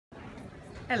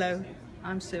Hello,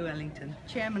 I'm Sue Ellington,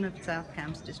 Chairman of South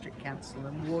Cambridgeshire District Council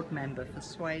and Ward Member for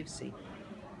Swavesey.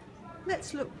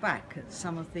 Let's look back at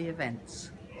some of the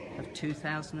events of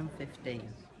 2015.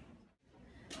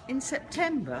 In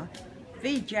September,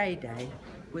 VJ Day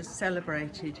was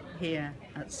celebrated here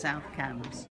at South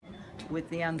Cambs with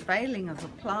the unveiling of a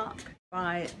plaque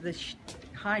by the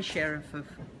High Sheriff of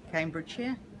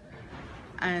Cambridgeshire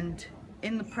and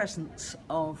in the presence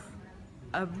of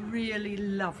a really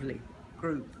lovely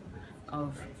group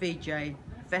of VJ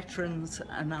veterans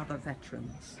and other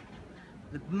veterans.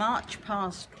 The march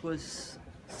past was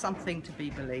something to be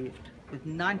believed, with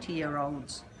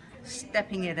 90-year-olds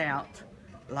stepping it out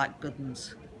like good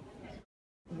uns.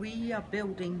 We are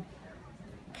building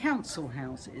council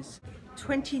houses.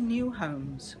 20 new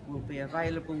homes will be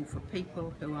available for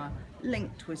people who are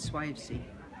linked with Swavesey.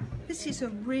 This is a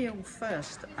real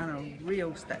first and a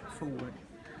real step forward.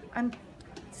 And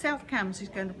South Cambs is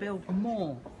going to build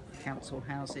more council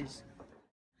houses.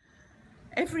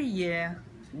 Every year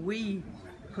we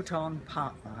put on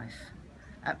Park Life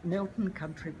at Milton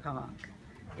Country Park.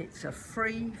 It's a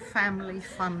free family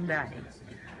fun day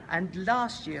and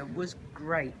last year was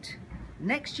great.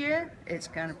 Next year it's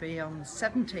going to be on the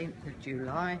 17th of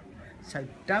July, so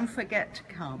don't forget to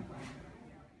come.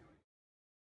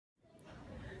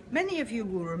 Many of you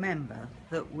will remember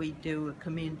that we do a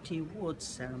community awards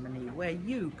ceremony where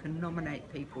you can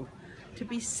nominate people to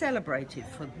be celebrated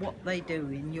for what they do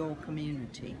in your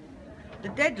community. The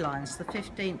deadline's the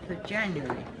 15th of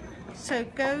January, so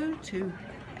go to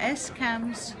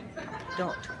scams.gov.uk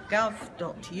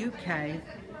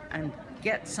and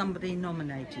get somebody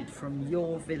nominated from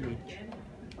your village.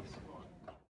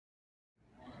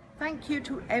 Thank you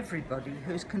to everybody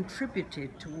who's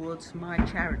contributed towards my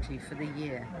charity for the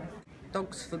year.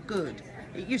 Dogs for Good.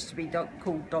 It used to be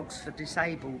called Dogs for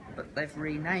Disabled, but they've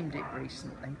renamed it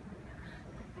recently.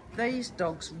 These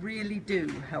dogs really do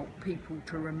help people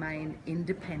to remain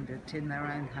independent in their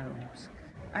own homes.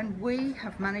 And we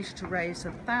have managed to raise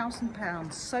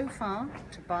 £1,000 so far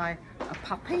to buy a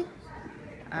puppy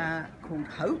called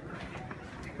Hope,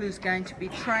 who's going to be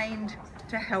trained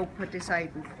to help a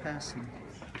disabled person.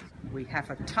 We have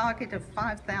a target of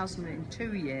 5,000 in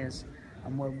 2 years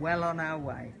and we're well on our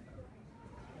way.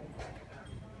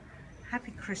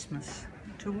 Happy Christmas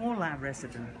to all our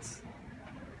residents.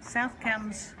 South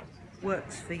Cambs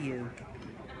works for you.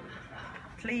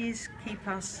 Please keep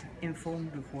us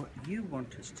informed of what you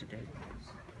want us to do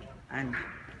and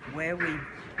where we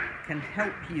can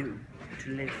help you to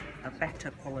live a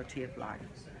better quality of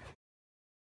life.